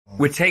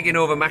We're taking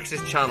over Max's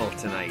channel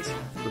tonight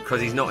because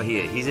he's not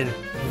here. He's in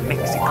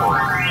Mexico.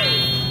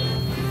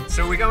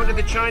 So we're going to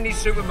the Chinese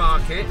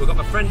supermarket. We've got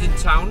my friend in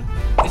town.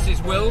 This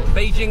is Will,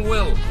 Beijing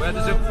Will. Where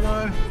there's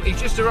Hello.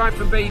 He's just arrived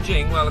from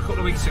Beijing, well, a couple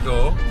of weeks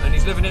ago, and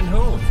he's living in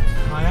Hove.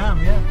 I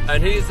am, yeah.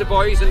 And here's the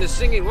boys and they're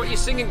singing. What are you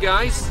singing,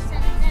 guys?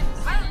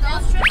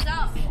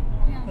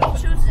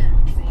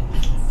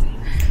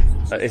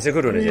 It's a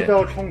good one, is it?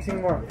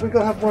 We've got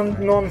to have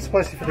one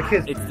non-spicy for the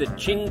kids. It's the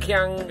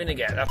Qingqiang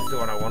vinegar. That's the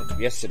one I want.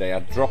 Yesterday I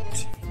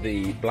dropped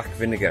the black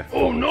vinegar.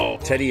 Oh no!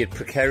 Teddy had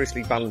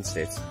precariously balanced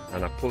it,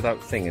 and I pulled out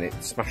the thing and it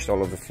smashed all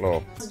over the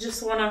floor. I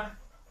just wanna...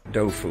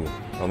 Tofu.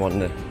 I'm on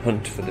the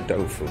hunt for the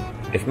tofu.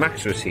 If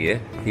Max was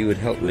here, he would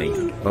help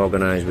me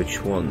organise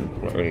which one.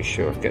 Not really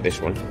sure. Get this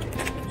one.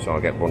 So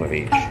I'll get one of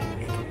each.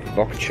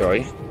 Bok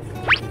choy.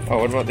 Oh,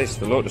 what about this?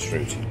 The lotus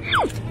root.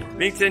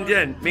 Ming Tian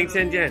Jian. Ming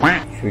Tian Jian.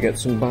 Should we get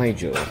some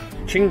baijiu?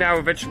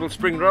 Qingdao vegetable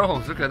spring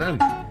rolls. Look at them.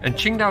 And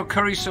Qingdao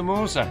curry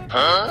samosa.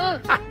 Huh?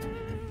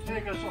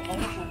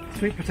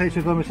 Sweet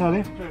potato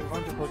vermicelli.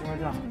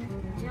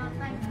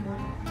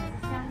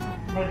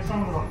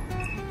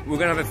 We're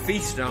going to have a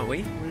feast, aren't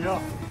we? We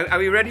are. Are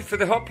we ready for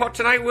the hot pot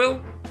tonight,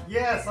 Will?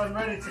 Yes, I'm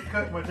ready to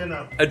cook my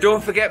dinner.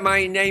 Don't forget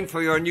my name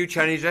for your new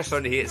Chinese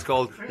restaurant here. It's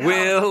called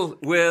Will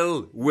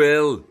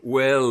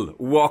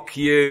Wok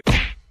You.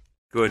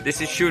 Good.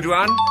 This is Xu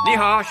Duan. Ni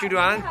hao, Xu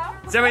Duan.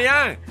 怎么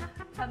样？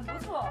很不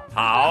错。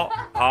好，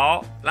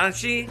好。兰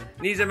溪，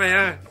你怎么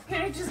样？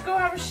 Can you just go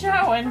have a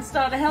shower and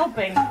start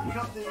helping? We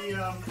got the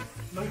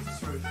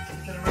lotus root.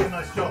 You did a really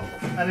nice job.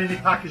 And then he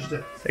packaged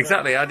it. So.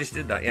 Exactly. I just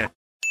did that. Yeah.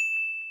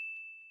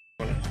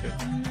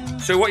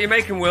 So what are you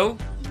making, Will?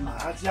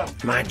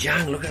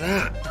 Mahjong. Look at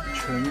that.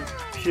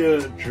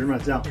 Pure 芝麻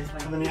酱.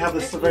 And then you have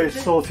this very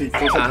salty.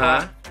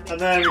 And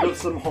then we've got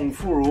some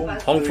hongfuru.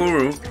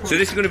 Hongfuru. So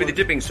this is going to be the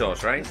dipping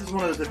sauce, right? This is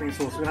one of the dipping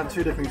sauces. We're going to have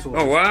two dipping sauces.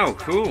 Oh wow,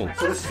 cool.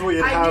 So this is what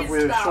you'd have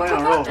with shuai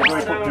roll,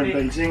 very popular in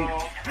Beijing.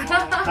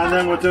 And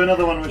then we'll do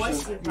another one which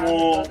is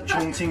more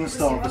Chongqing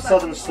style, the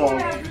southern style,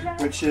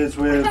 which is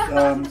with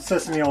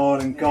sesame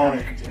oil and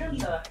garlic.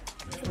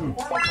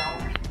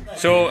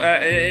 So,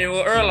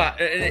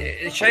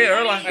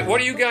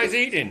 what are you guys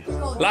eating?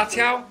 La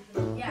Tiao?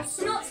 Yeah.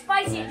 It's not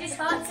spicy, it just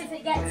hurts if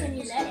it gets in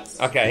your lips.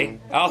 Okay.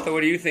 Arthur,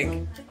 what do you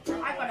think?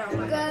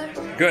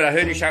 Good. Good, I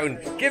heard you shouting,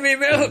 give me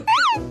milk!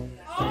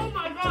 Oh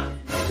my god.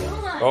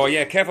 Oh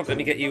yeah, careful, let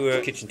me get you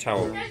a kitchen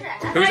towel.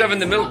 Who's having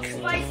the milk?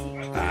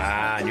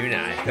 Ah,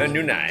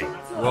 Nunai.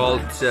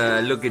 Walt,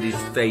 look at his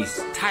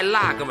face. Tai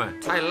la, come on,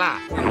 Tai la.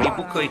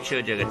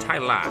 Tai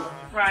la.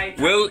 Right.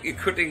 Will, you're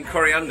cutting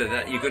coriander,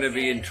 that you're going to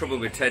be in trouble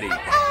with Teddy.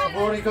 I've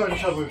already got in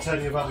trouble with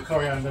Teddy about the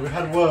coriander. We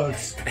had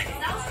words.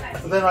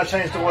 But then I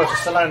changed the word to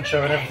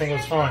cilantro and everything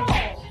was fine.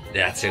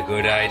 That's a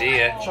good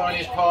idea.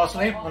 Chinese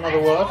parsley, another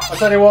word. I'll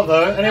tell you what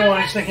though,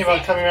 anyone who's thinking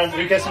about coming around,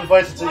 who gets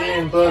invited to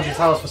Ian Burns'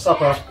 house for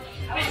supper,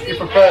 be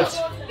prepared.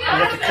 You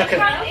have to cook it.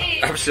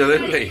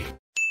 Absolutely.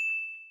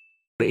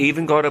 We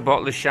even got a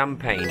bottle of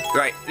champagne.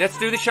 Right, let's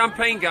do the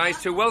champagne,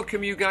 guys, to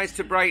welcome you guys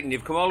to Brighton.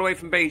 You've come all the way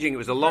from Beijing. It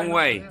was a long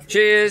way.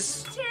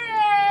 Cheers.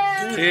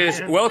 Cheers.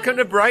 Cheers. Welcome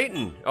to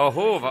Brighton. Or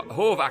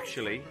Hove,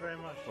 actually.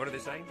 What are they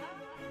saying?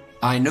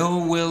 I know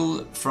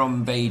Will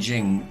from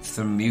Beijing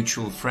from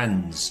mutual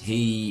friends.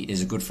 He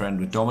is a good friend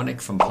with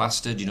Dominic from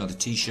Plastered, you know, the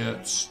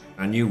t-shirts.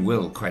 I knew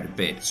Will quite a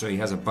bit, so he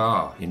has a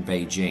bar in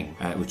Beijing,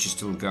 which is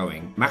still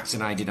going. Max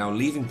and I did our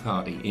leaving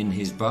party in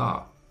his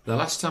bar. The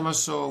last time I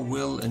saw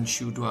Will and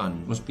Xu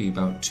Duan must be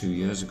about 2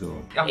 years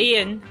ago.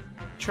 Ian,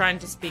 trying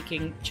to speak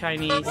in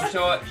Chinese.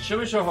 什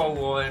么时候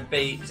我们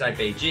在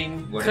北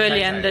京？可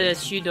怜的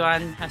Xu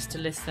Duan has to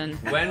listen.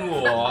 问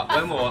我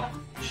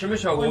什么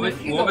时候我们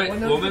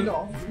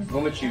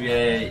去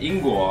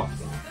英国？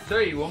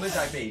所以我们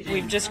在北京。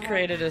 We've just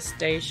created a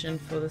station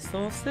for the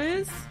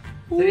sauces.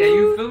 Are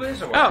you filming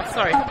this or what? Oh,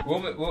 sorry.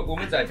 我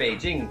们在北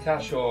京，他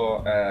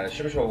说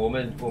什么时候我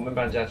们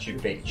搬家去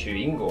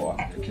英国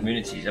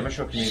community 什么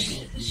时候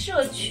community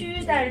社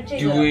区，但是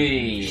这个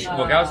对，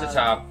我告诉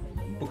他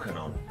不可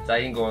能，在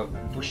英国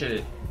不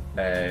是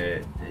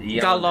一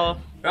样。高楼。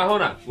然后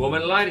呢，我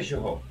们来的时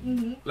候，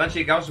兰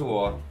奇告诉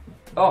我，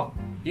哦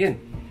，Ian，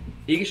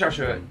一个小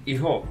时以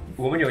后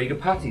我们有一个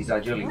party 在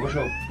这里。我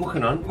说不可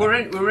能，我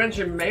认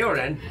识没有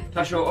人。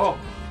他说哦。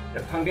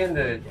旁边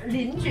的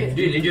邻居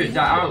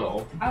在2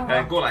楼，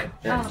过来，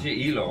去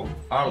1楼、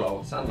2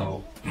楼、3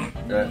楼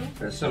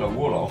，4楼、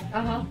5楼，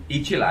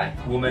一起来，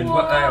我们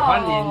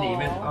欢迎你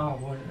们啊！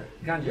我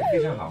感觉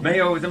非常好。没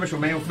有怎么说，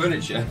没有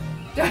furniture。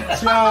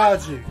家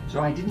具.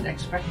 So I didn't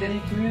expect any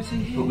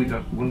community, but we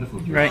got wonderful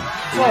community. Right.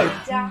 So,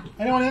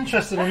 anyone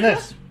interested in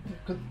this?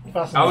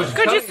 God,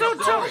 you're so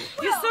tall.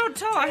 You're so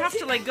tall. I have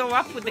to like go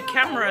up with the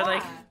camera,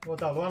 like. 我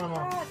打乱了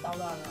吗？捣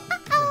乱了。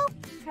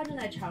他正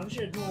在尝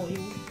试跟我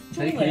用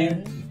中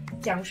文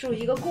讲述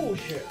一个故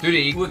事。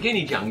对，我给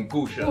你讲一个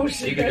故事。对。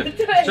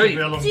所以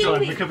Be a long time.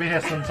 We could be here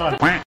some time.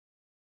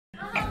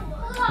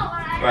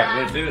 Right,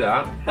 let's do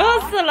that. 饿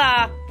死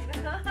了！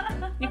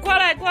你过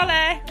来。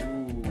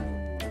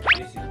Ooh,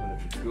 this is gonna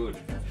be good.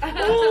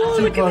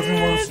 Two birds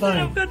in one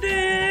stone. Look at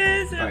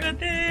this. Look at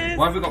this.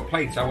 Why have we got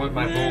plates? I want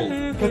my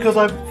ball. Because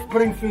I'm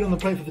putting food on the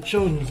plate for the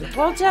children.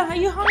 Walter, are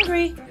you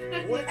hungry?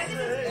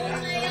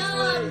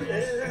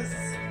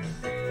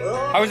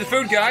 How was the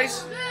food,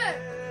 guys?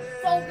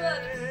 So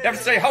good. You have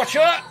to say hot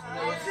shot.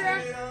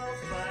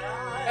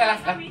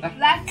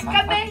 来，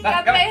干杯，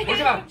干杯！不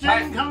是吧？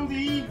健康第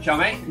一。小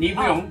梅，你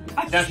不用，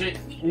但是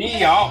你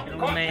有。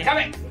干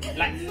杯！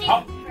来，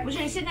好。不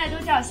是，现在都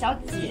叫小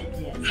姐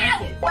姐，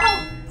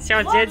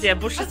小姐姐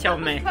不是小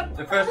妹。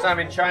 The first time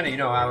in China, you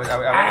know, I was.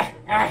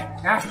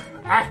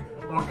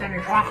 我跟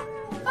你说，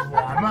我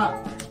们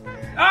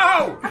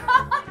Oh!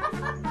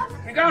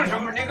 你干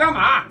什么？你干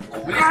嘛？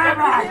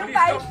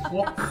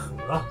我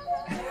渴，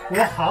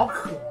我好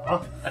渴。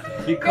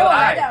你可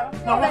爱。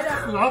那我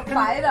渴跟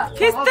白的。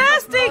 He's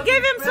thirsty.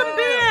 Give him some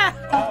beer.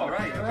 Oh,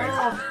 right. Okay.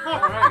 All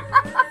right.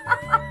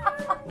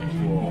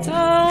 It's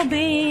all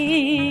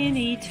been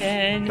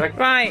eaten.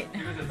 Right.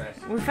 You're the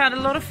best. We've had a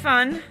lot of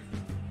fun.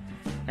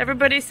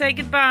 Everybody say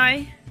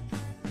goodbye.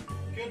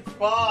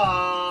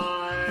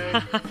 Goodbye.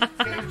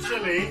 It's getting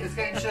chilly. It's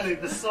getting chilly.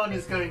 The sun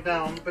is going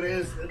down, but it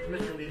is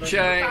admittedly.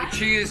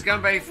 Cheers,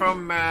 Gambay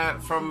from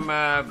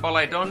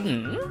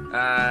Bolaydon.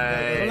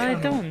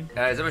 Bolaydon.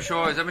 Is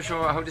I'm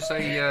sure how to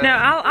say. No,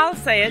 I'll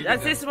say it.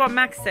 As this is what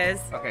Max says.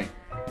 Okay.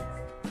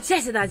 谢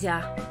谢大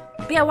家，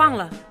别忘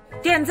了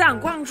点赞、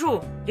关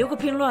注、留个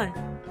评论，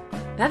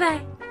拜拜。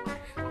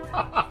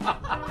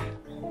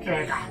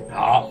这个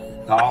好，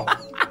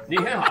你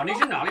很好，你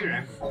是哪里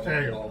人？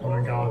这个我不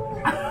能告诉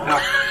你。 No.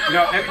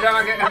 Every time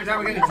I get in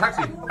a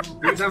taxi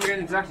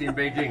in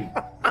Beijing,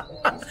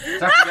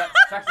 taxi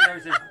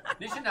driver says,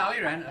 你是哪里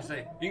人? I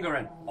say, 英国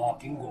人. Oh,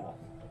 英国。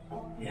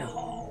你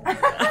好。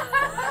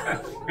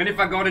And if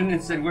I got in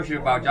and said, 我是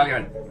保加利亚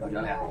人，保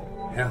加利亚，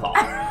很好。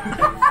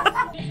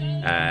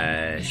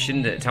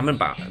新的他们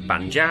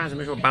搬家，怎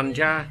么说搬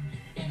家？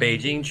北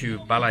京去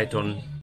巴莱顿。